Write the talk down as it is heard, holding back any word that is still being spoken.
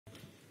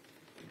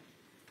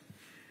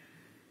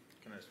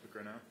I speak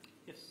right now?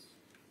 Yes.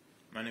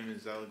 My name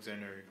is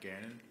Alexander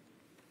Gannon.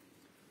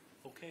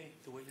 Okay,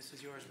 the witness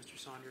is yours, Mr.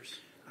 Saunders.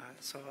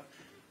 So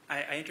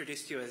I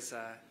introduced you as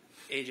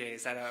AJ.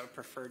 Is that a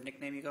preferred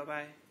nickname you go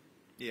by?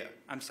 Yeah.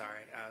 I'm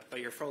sorry, but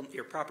your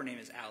proper name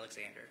is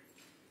Alexander.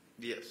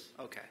 Yes.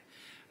 Okay.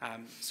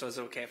 So is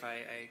it okay if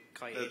I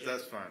call you AJ?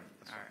 That's fine.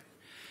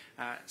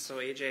 All right. So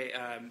AJ,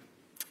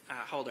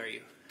 how old are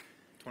you?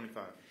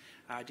 25.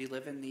 Do you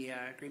live in the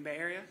Green Bay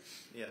area?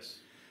 Yes.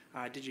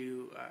 Did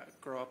you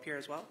grow up here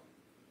as well?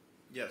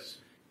 Yes.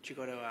 Did you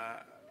go to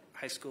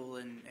high school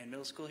and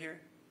middle school here?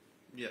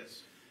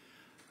 Yes.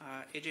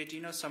 AJ, do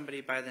you know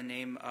somebody by the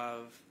name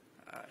of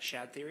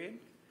Shad Thyrion?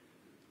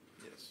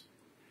 Yes.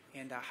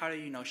 And how do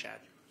you know Shad?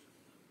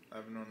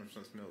 I've known him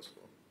since middle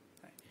school.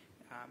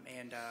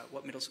 And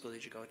what middle school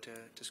did you go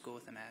to school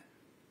with him at?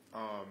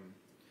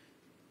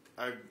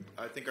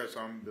 I think I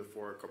saw him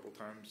before a couple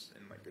times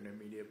in like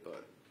intermediate,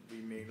 but we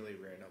mainly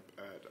ran up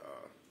at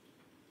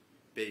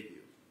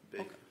Bayview.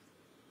 Okay.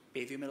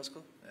 Bayview Middle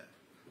School? Yeah.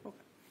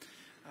 Okay.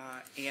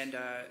 And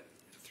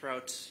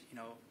throughout,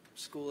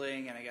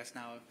 schooling, and I guess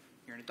now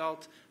you're an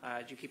adult,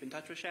 did you keep in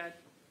touch with Shad?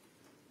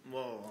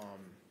 Well,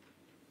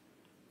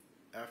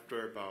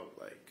 after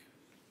about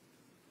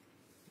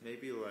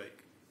maybe it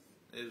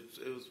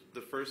was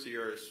the first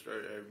year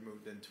I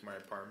moved into my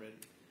apartment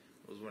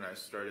was when I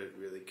started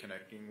really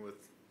connecting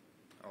with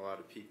a lot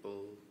of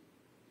people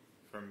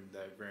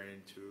that I've ran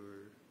into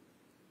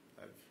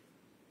or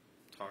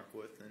I've talked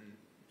with, and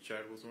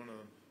Shad was one of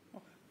them.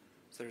 Okay.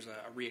 So there's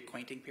a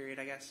reacquainting period,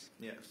 I guess?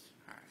 Yes.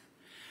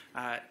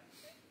 All right.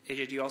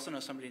 AJ, do you also know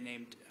somebody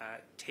named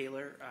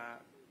Taylor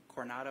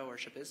Coronado or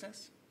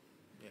Schabusiness?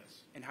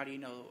 Yes. And how do you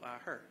know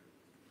her?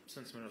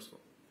 Since middle school.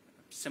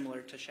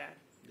 Similar to Shad?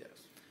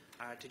 Yes.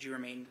 Did you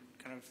remain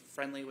kind of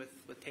friendly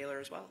with Taylor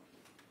as well?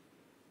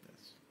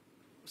 Yes.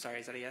 Sorry,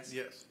 is that a yes?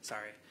 Yes.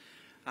 Sorry.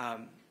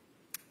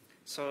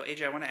 So,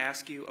 AJ, I want to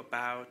ask you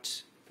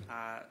about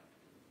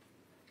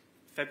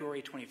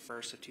February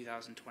 21st of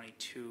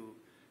 2022.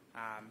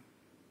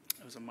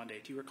 It was a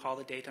Monday. Do you recall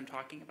the date I'm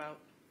talking about?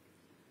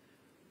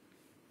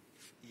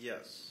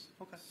 Yes.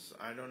 Okay. So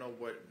I don't know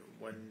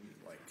when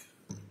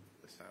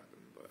this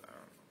happened, but I don't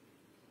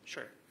know.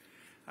 Sure.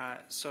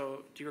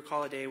 So, do you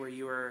recall a day where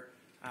you were,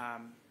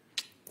 I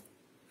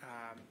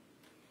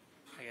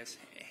guess,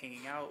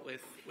 hanging out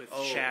with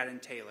Shad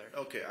and Taylor?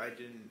 Okay, I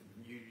didn't.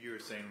 You were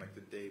saying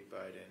the date,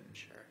 but I didn't.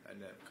 Sure. I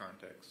didn't have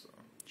context. So.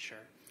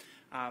 Sure.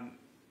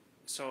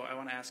 So I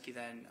want to ask you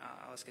then.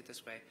 Let's get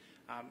this way.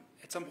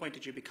 At some point,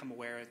 did you become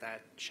aware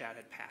that Shad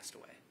had passed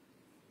away?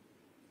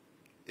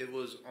 It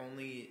was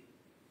only.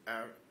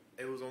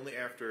 It was only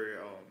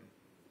after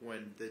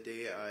when the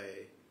day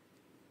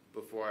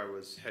before I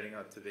was heading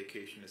out to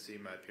vacation to see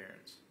my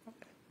parents.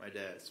 Okay. My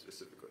dad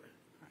specifically.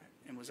 All right.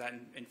 And was that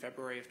in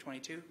February of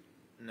 22?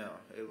 No,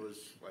 it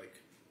was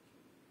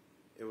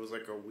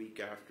a week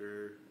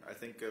after. I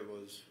think it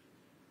was.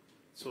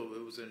 So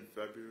it was in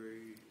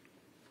February.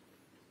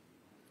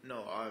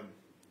 No, I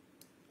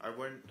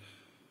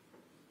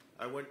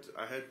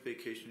had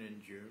vacation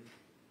in June,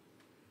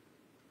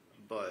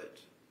 but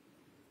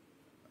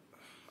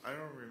I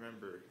don't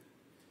remember.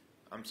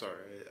 I'm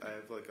sorry. I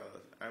have a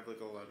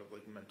lot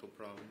of mental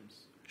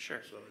problems.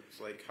 Sure. So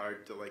it's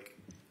hard to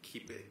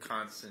keep a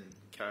constant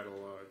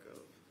catalog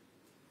of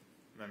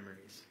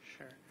memories.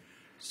 Sure.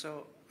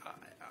 So,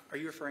 are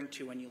you referring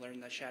to when you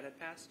learned that Shad had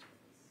passed?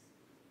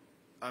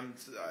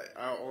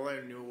 All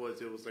I knew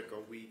was it was a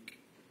week.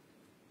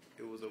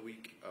 It was a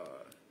week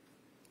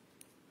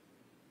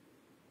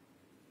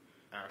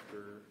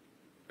after,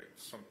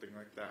 something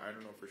like that. I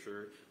don't know for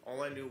sure.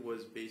 All I knew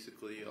was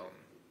basically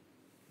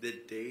the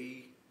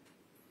day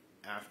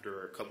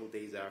after, a couple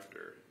days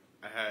after,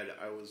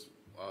 I was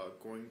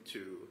going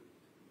to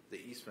the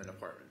Eastman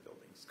apartment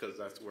buildings because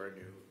that's where I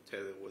knew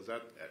Taylor was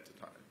at the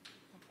time.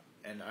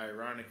 Okay. And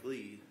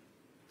ironically,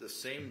 the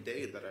same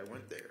day that I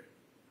went there,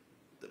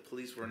 the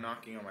police were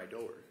knocking on my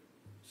door,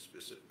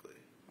 specifically,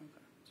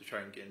 to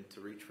try and get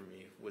into reach for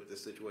me with the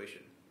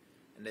situation.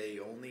 And the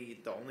only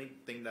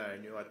thing that I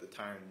knew at the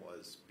time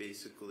was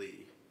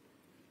basically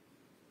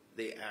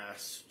they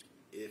asked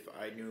if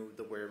I knew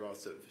the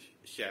whereabouts of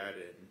Shad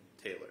and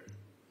Taylor.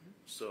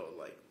 Mm-hmm. So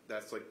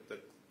that's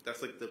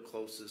the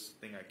closest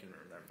thing I can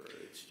remember.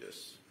 It's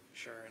just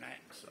sure. And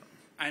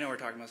I know we're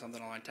talking about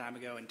something a long time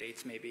ago, and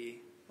dates may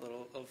be a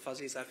little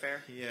fuzzy. Is that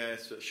fair? Yeah,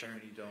 so sure.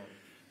 You don't.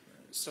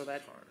 So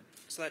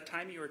that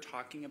time you were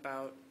talking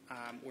about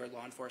where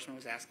law enforcement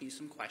was asking you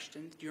some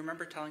questions, do you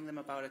remember telling them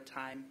about a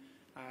time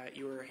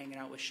you were hanging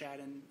out with Shad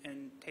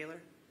and Taylor?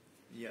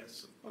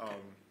 Yes. Okay.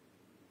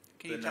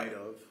 Can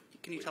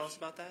you tell us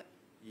about that?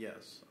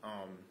 Yes.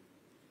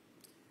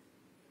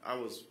 I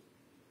was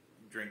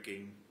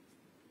drinking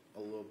a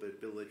little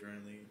bit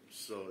belligerently,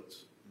 so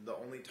it's the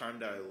only time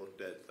that I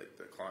looked at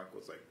the clock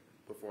was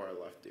before I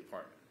left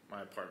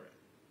my apartment.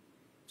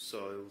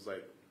 So it was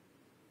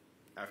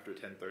after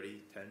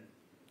 10:30, 10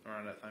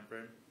 around that time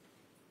frame.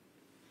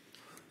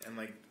 And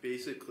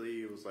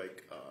basically it was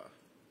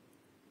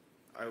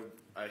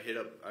I hit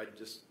up. I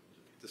just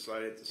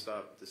decided to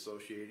stop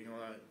dissociating a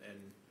lot, and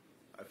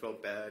I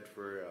felt bad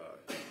for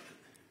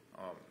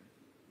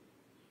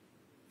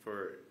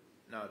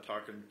not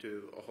talking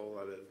to a whole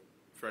lot of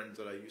friends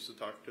that I used to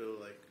talk to,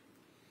 like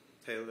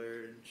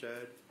Taylor and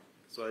Shad.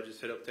 So I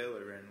just hit up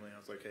Taylor randomly. I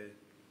was like, hey,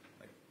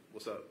 like,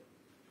 what's up?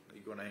 Are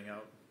you going to hang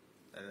out?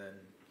 And then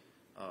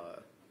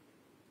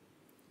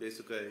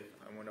basically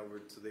I went over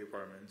to the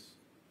apartments,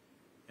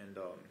 and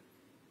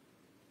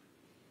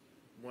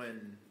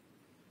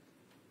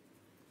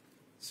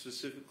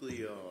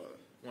specifically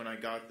when I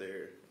got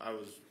there,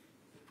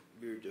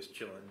 we were just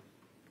chilling,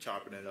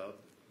 chopping it up,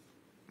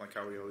 like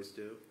how we always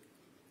do.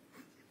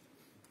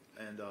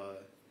 And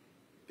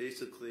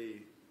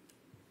basically,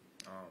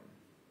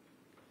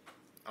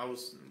 I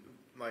was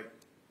like,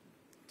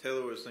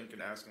 Taylor was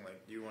asking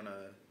like, do you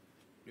wanna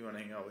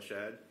hang out with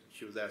Shad?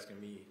 She was asking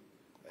me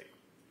like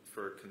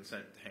for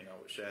consent to hang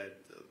out with Shad,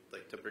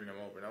 to bring him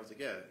over, and I was like,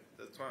 yeah,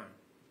 that's fine,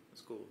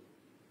 that's cool.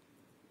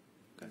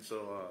 Okay. And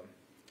so,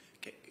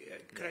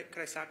 could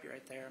I stop you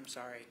right there? I'm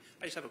sorry.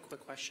 I just have a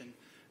quick question.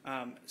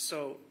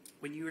 So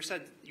when you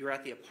said you were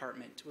at the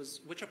apartment,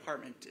 which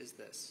apartment is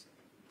this?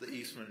 The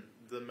Eastman,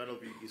 the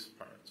Meadowview East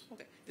apartments.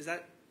 Okay. Is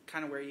that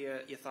kind of where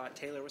you thought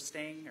Taylor was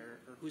staying, or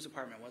whose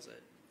apartment was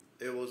it?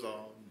 It was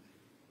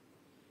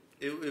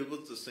it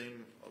was the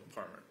same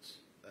apartments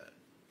that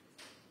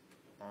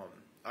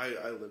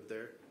I lived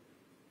there.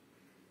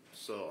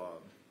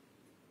 So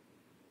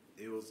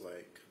it was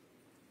like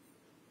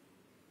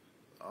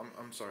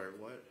I'm sorry,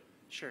 what?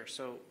 Sure.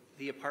 So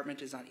the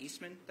apartment is on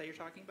Eastman that you're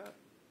talking about?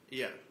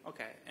 Yeah.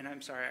 Okay. And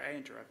I'm sorry, I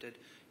interrupted.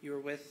 You were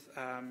with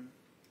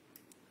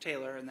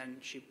Taylor, and then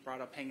she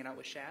brought up hanging out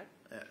with Shad?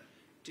 Yeah.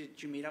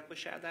 Did you meet up with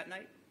Shad that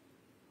night?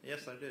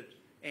 Yes, I did.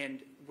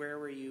 And where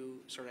were you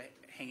sort of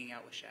hanging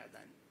out with Shad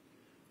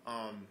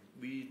then?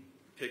 We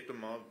picked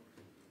him up,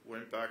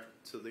 went back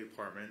to the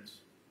apartment,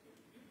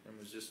 and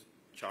was just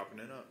chopping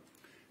it up.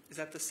 Is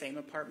that the same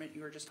apartment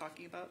you were just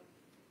talking about?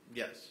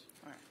 Yes.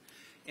 All right.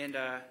 And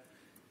I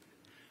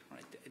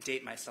want to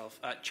date myself.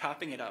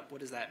 Chopping it up,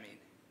 what does that mean?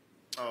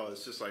 Oh,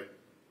 it's just like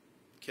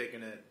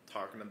kicking it,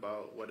 talking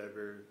about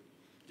whatever,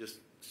 just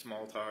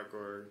small talk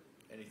or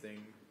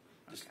anything.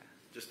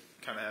 Just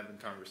kind of having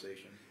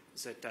conversation.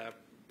 Is it a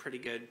pretty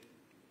good,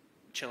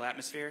 chill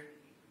atmosphere?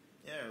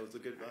 Yeah, it was a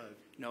good vibe.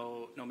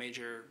 No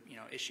major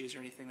issues or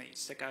anything that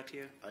stick out to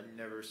you? I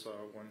never saw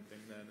one thing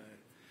that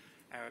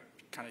night.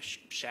 Kind of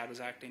Shad was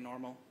acting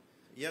normal?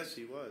 Yes,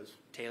 he was.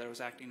 Taylor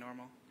was acting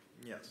normal?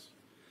 Yes.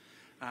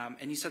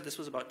 And you said this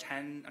was about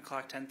 10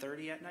 o'clock,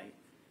 10:30 at night?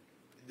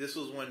 This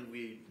was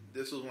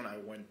when I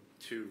went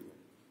to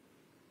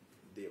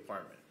the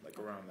apartment, like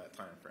around that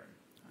time frame.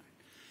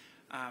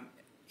 All right.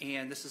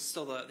 And this is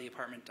still the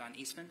apartment on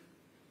Eastman?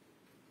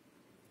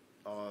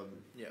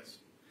 Yes.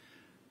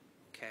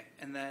 Okay.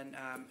 And then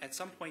at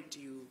some point, do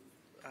you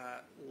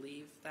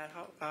leave that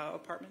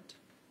apartment?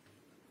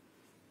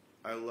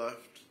 I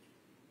left.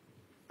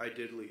 I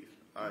did leave.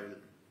 I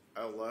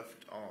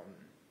left.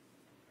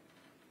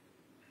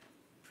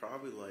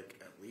 Probably like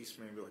at least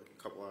maybe like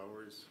a couple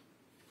hours,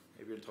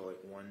 maybe until like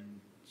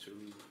 1, 2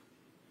 in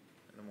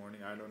the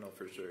morning. I don't know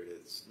for sure.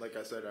 It's like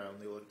I said, I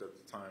only looked at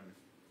the time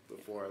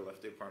before I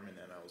left the apartment,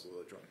 and I was a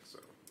little drunk. So.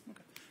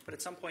 Okay. But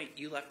at some point,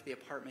 you left the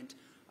apartment.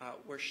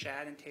 Were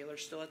Shad and Taylor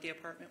still at the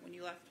apartment when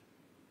you left?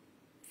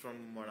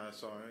 From what I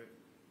saw,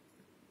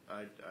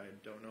 I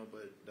don't know,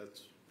 but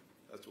that's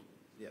what,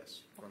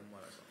 yes, from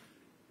what I saw.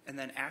 And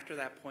then after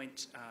that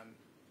point,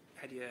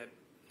 had you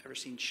ever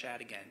seen Shad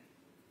again?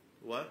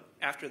 What?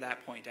 After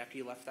that point, after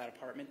you left that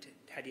apartment,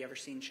 had you ever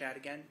seen Shad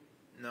again?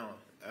 No.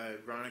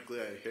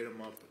 Ironically, I hit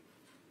him up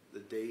the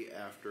day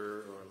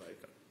after, or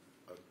like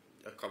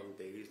a couple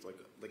days, like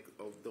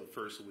of the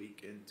first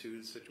week into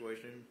the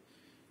situation,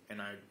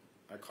 and I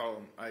call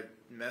him. I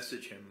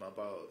message him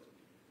about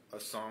a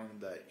song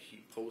that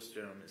he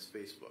posted on his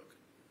Facebook,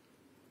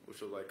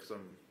 which was like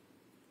some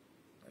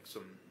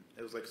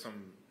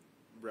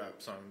rap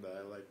song that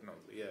I liked, and I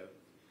was like, yeah.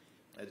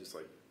 I just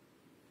like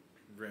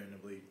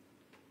randomly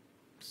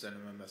sent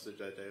him a message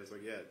that day. I was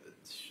like, yeah, that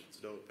shit's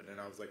dope. And then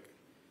I was like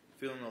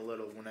feeling a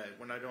little, when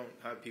I don't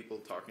have people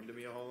talking to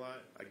me a whole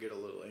lot, I get a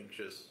little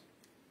anxious.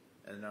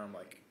 And now I'm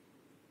like,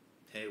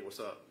 hey, what's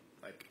up?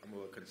 Like, I'm a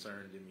little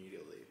concerned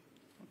immediately.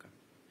 Okay.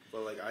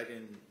 But like I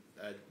didn't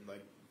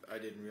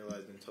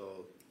realize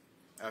until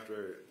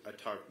after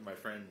my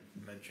friend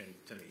mentioned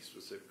to me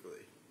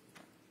specifically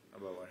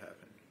about what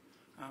happened.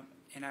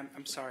 And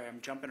I'm sorry, I'm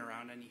jumping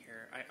around on you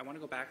here. I want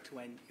to go back to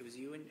when it was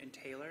you and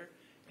Taylor,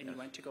 and Yes. you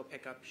went to go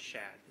pick up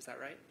Shad. Is that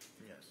right?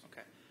 Yes.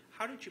 Okay.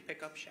 How did you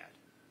pick up Shad?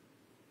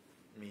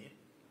 Me?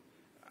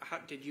 How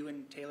did you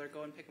and Taylor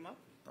go and pick him up?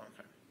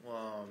 Okay.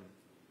 Well,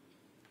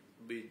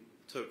 we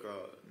took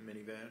a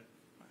minivan.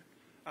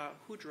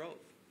 Who drove?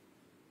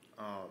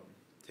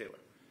 Taylor.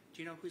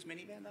 Do you know whose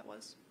minivan that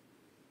was?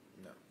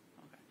 No.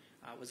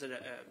 Okay. Was it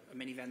a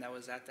minivan that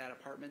was at that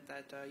apartment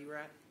that you were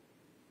at?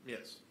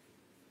 Yes.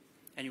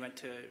 And you went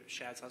to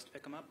Shad's house to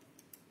pick him up?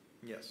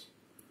 Yes.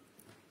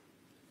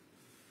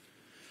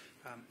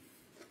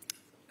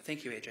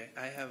 Thank you, AJ.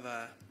 I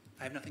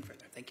have nothing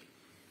further. Thank you.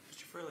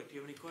 Mr. Freilich, do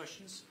you have any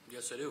questions?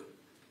 Yes, I do.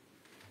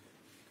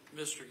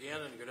 Mr.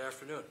 Gannon, good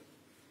afternoon.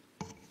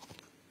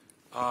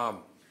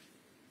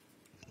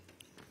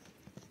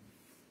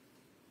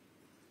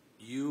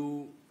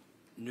 You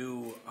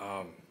knew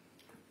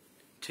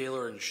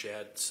Taylor and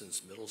Shad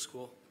since middle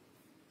school?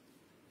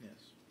 Yes.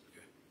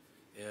 Okay.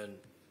 And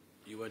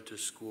you went to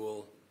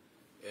school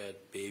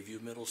at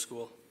Bayview Middle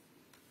School?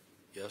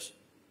 Yes?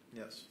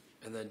 Yes.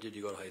 And then did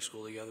you go to high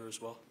school together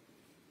as well?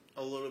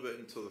 A little bit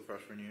until the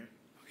freshman year.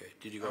 Okay.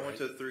 Did you go I went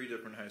to 3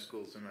 different high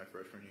schools in my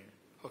freshman year,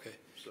 Okay.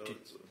 so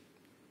it's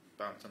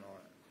bouncing a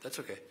lot. That's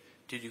okay.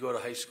 Did you go to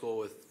high school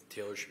with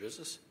Taylor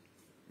Schabusiness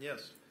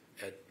Yes.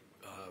 at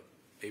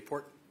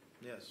Bayport?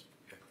 Yes.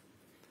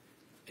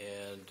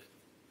 And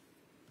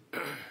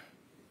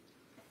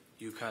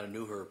you kind of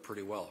knew her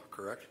pretty well,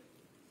 correct?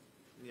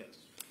 Yes.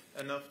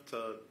 Enough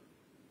to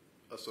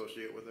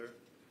associate with her.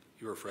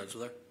 You were friends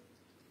with her?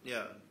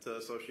 Yeah, to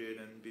associate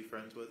and be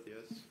friends with,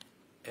 yes.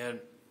 And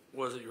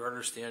was it your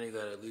understanding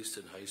that at least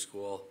in high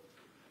school,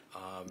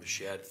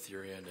 Shad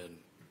Thyrion and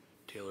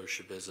Taylor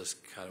Schabusiness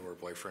kind of were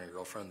boyfriend and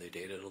girlfriend? They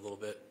dated a little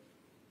bit?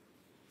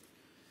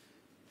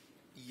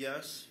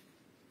 Yes.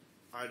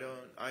 I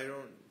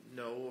don't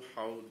know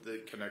how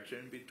the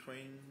connection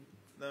between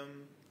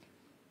them,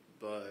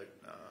 but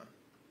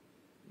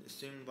it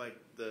seemed like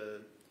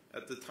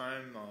at the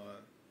time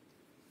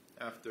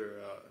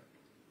after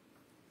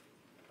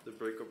the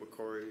breakup with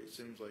Corey, it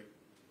seems like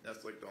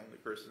that's like the only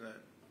person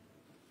that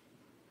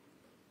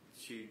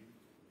she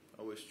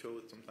always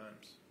chose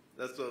sometimes.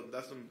 That's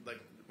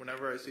like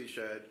whenever I see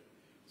Shad,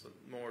 so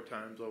more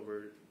times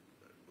over,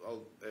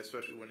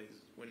 especially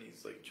when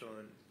he's like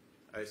chilling,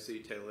 I see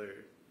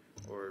Taylor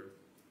or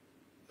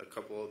a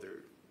couple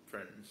other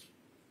friends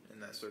in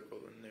that circle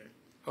in there.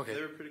 Okay.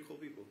 They were pretty cool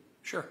people.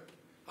 Sure.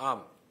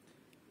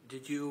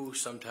 Did you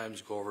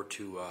sometimes go over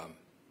to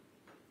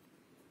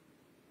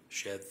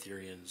Shad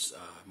Thyrion's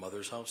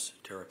mother's house,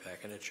 Tara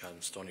Pakinich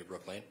on Stony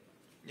Brook Lane?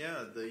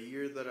 Yeah, the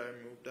year that I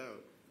moved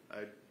out,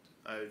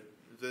 I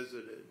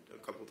visited a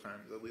couple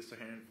times, at least a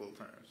handful of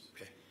times.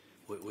 Okay.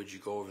 Would you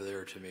go over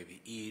there to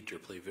maybe eat or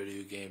play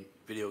video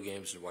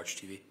games and watch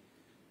TV?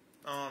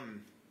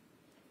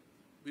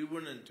 We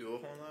wouldn't do a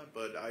whole lot,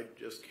 but I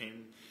just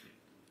came.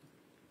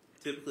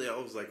 Typically, I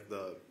was like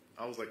the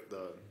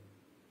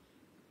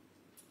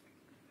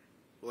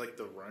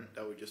runt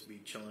that would just be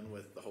chilling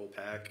with the whole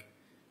pack,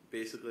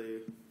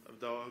 basically, of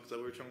dogs that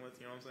we're chilling with.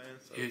 You know what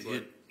I'm saying?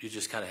 So You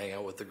just kind of hang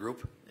out with the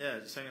group? Yeah,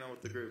 just hanging out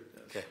with the group.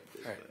 Yes, Okay,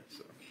 all right.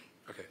 So.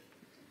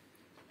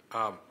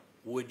 Okay.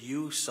 Would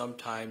you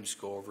sometimes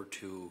go over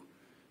to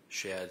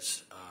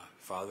Shad's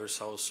father's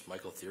house,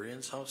 Michael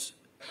Thyrion's house?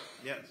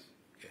 Yes.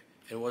 Okay.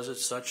 And was it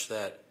such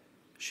that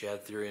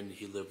Shad Thyrion,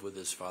 he lived with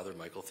his father,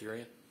 Michael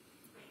Thyrion?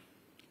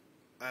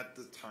 At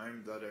the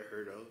time that I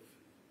heard of,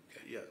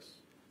 Okay. yes.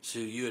 So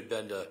you had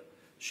been to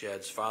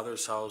Shad's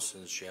father's house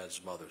and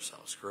Shad's mother's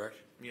house, correct?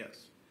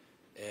 Yes.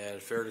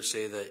 And fair to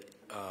say that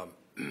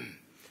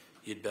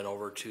you'd been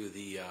over to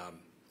the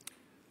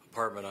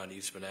apartment on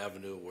Eastman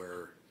Avenue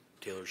where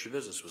Taylor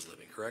Schabusiness was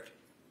living, correct?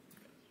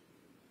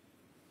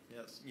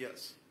 Yes.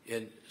 Yes.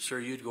 And sir,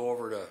 you'd go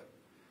over to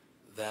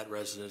that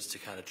residence to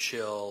kind of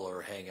chill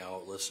or hang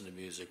out, listen to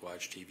music,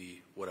 watch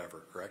TV,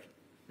 whatever, correct?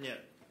 Yeah.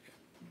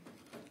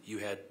 You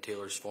had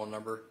Taylor's phone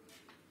number?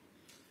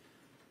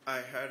 I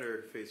had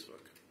her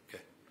Facebook.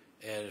 Okay.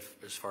 And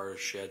as far as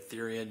Shad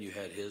Thyrion, you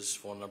had his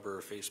phone number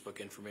or Facebook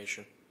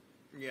information?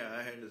 Yeah,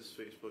 I had his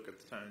Facebook at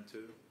the time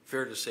too.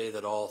 Fair to say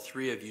that all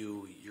three of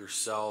you,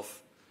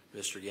 yourself,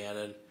 Mr.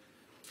 Gannon,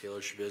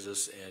 Taylor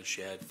Schabusiness, and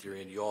Shad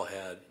Thyrion, you all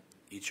had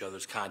each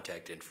other's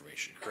contact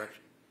information, correct?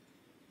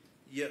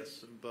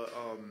 Yes, but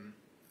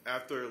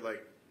after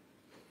like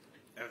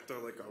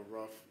a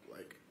rough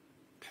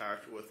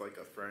patch with like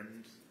a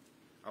friend,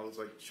 I was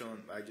like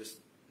chilling. I just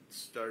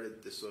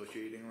started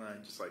dissociating.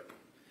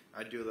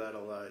 I do that a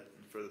lot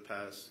for the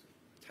past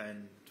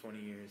 10, 20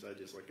 years. I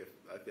just if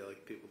I feel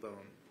like people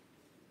don't,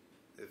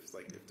 if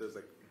there's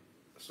like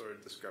a sort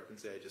of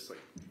discrepancy, I just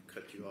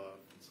cut you off.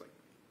 It's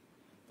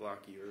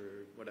block you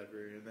or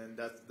whatever. And then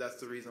that's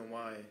the reason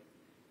why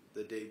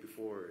the day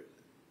before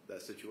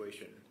that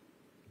situation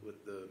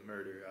with the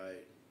murder,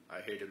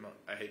 I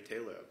hate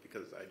Taylor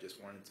because I just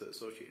wanted to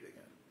associate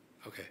again.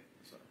 Okay.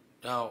 So.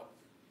 Now,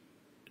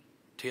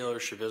 Taylor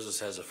Schabusiness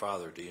has a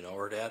father. Do you know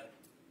her dad?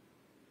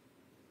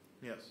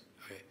 Yes.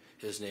 Okay.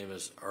 His name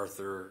is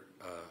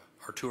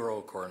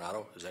Arturo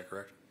Coronado. Is that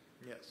correct?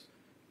 Yes.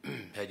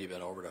 Had you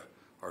been over to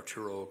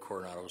Arturo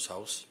Coronado's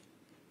house?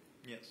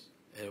 Yes.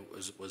 And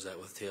was that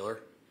with Taylor?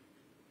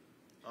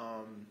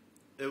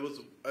 It was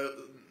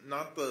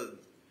not the.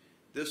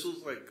 This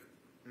was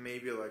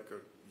maybe a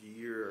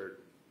year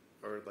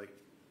or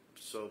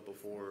so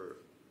before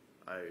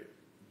I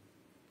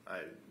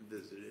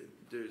visited.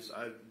 There's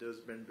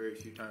been very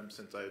few times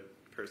since I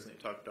personally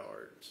talked to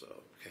Art. So.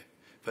 Okay.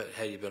 But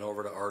had you been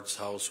over to Art's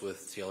house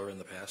with Taylor in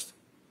the past?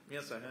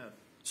 Yes, I have.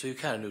 So you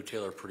kind of knew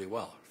Taylor pretty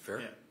well, fair?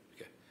 Yeah.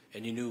 Okay.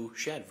 And you knew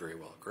Shad very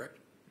well, correct?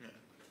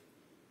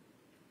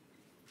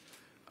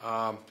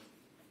 Yeah.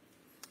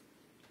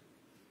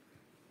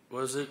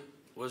 Was it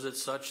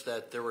such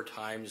that there were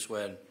times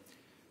when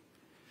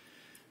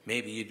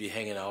maybe you'd be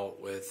hanging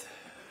out with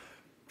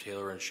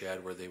Taylor and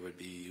Shad where they would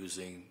be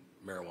using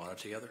marijuana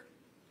together?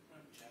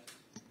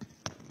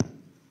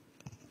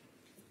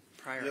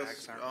 Prior Yes,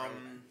 acts aren't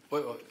relevant.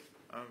 Wait,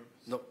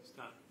 no,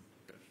 Stop.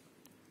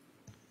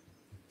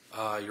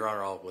 Your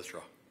Honor, I'll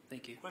withdraw.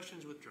 Thank you.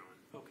 Questions withdrawn.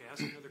 Okay,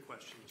 ask another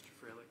question, Mr.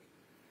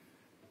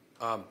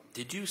 Freilich.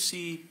 Did you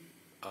see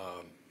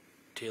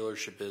Taylor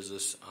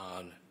Schabusiness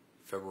on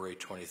February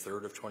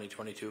 23rd of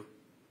 2022?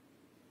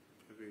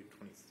 February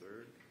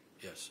 23rd?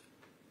 Yes.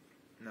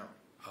 No.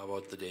 How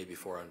about the day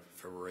before on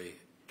February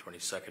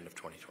 22nd of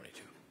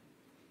 2022?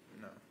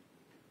 No.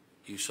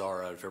 You saw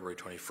her on February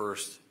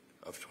 21st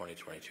of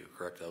 2022,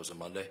 correct? That was a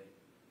Monday?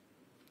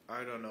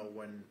 I don't know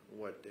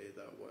what day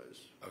that was.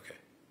 Okay.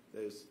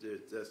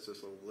 That's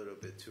just a little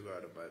bit too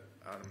out of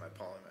my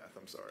polymath.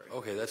 I'm sorry.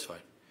 Okay, that's fine.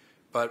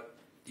 But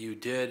you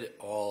did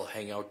all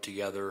hang out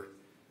together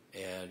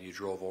and you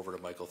drove over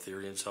to Michael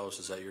Thyrion's house.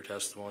 Is that your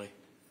testimony?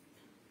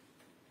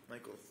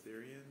 Michael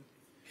Thyrion?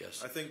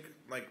 Yes. I think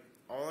like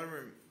all I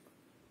remember.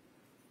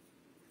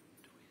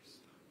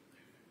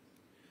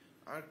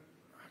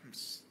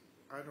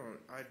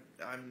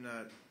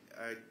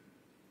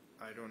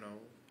 I don't know.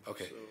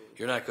 Okay. So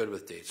You're not good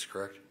with dates,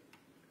 correct?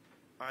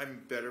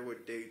 I'm better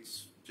with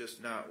dates,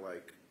 just not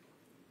like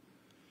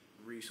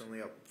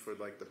recently up for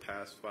like the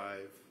past 5,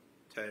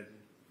 10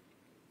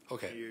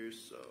 Okay.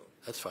 years. So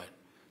That's fine.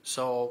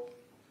 So,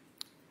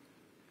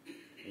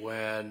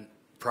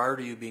 prior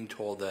to you being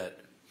told that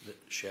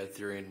Shad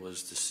Thyrion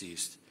was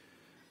deceased,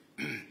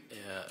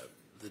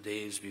 the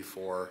days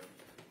before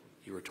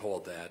you were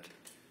told that,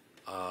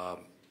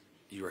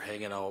 you were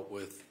hanging out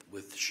with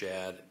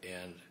Shad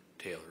and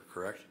Taylor,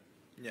 correct?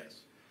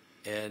 yes.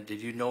 And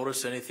did you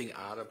notice anything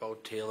odd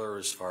about Taylor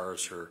as far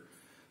as her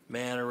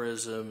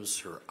mannerisms,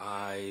 her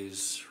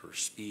eyes, her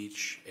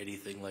speech,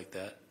 anything like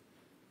that?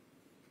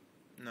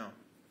 No.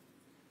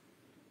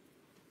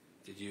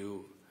 Did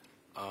you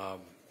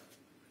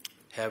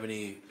have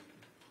any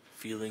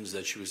feelings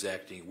that she was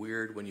acting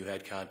weird when you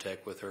had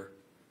contact with her?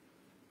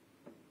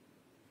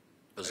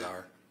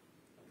 Bizarre?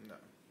 No.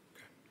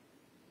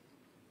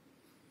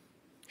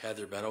 Had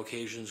there been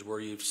occasions where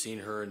you've seen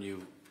her and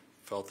you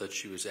felt that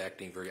she was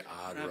acting very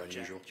odd or Object,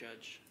 unusual?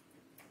 Judge.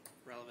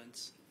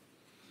 Relevance.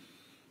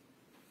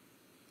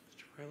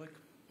 Mr. Freilich?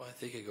 Well, I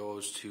think it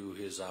goes to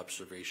his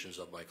observations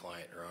of my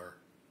client, Your Honor.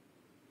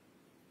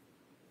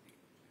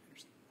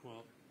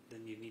 Well,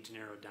 then you need to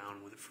narrow down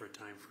for a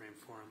time frame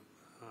for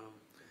him.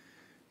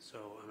 So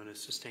I'm going to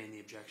sustain the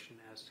objection.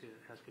 Ask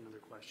another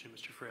question,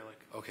 Mr. Freilich.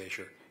 Okay,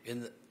 sure.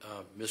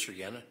 Mr.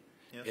 Gannon,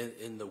 Yes.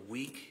 in the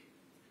week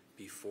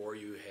before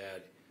you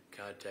had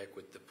contact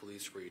with the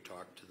police where you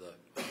talked to the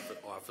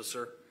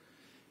officer,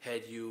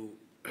 had you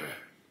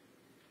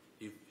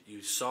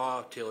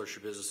saw Taylor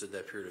Schabusiness in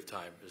that period of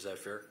time, is that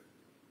fair?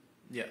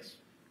 Yes.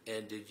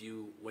 And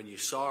when you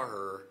saw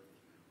her,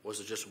 was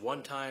it just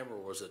one time or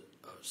was it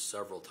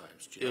several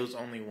times? Do you It know? was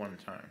only one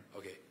time.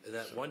 Okay, and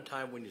that one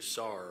time when you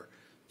saw her,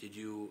 did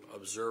you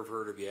observe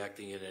her to be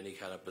acting in any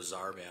kind of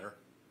bizarre manner?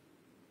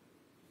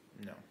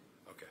 No.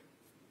 Okay.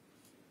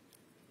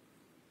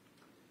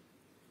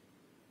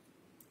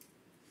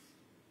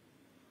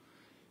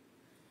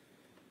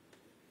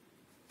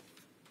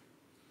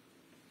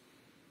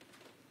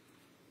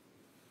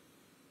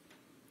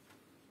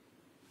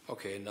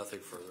 Okay, nothing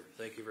further.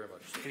 Thank you very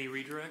much. Any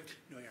redirect?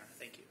 No, Your Honor.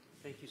 Thank you.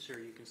 Thank you, sir.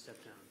 You can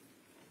step down.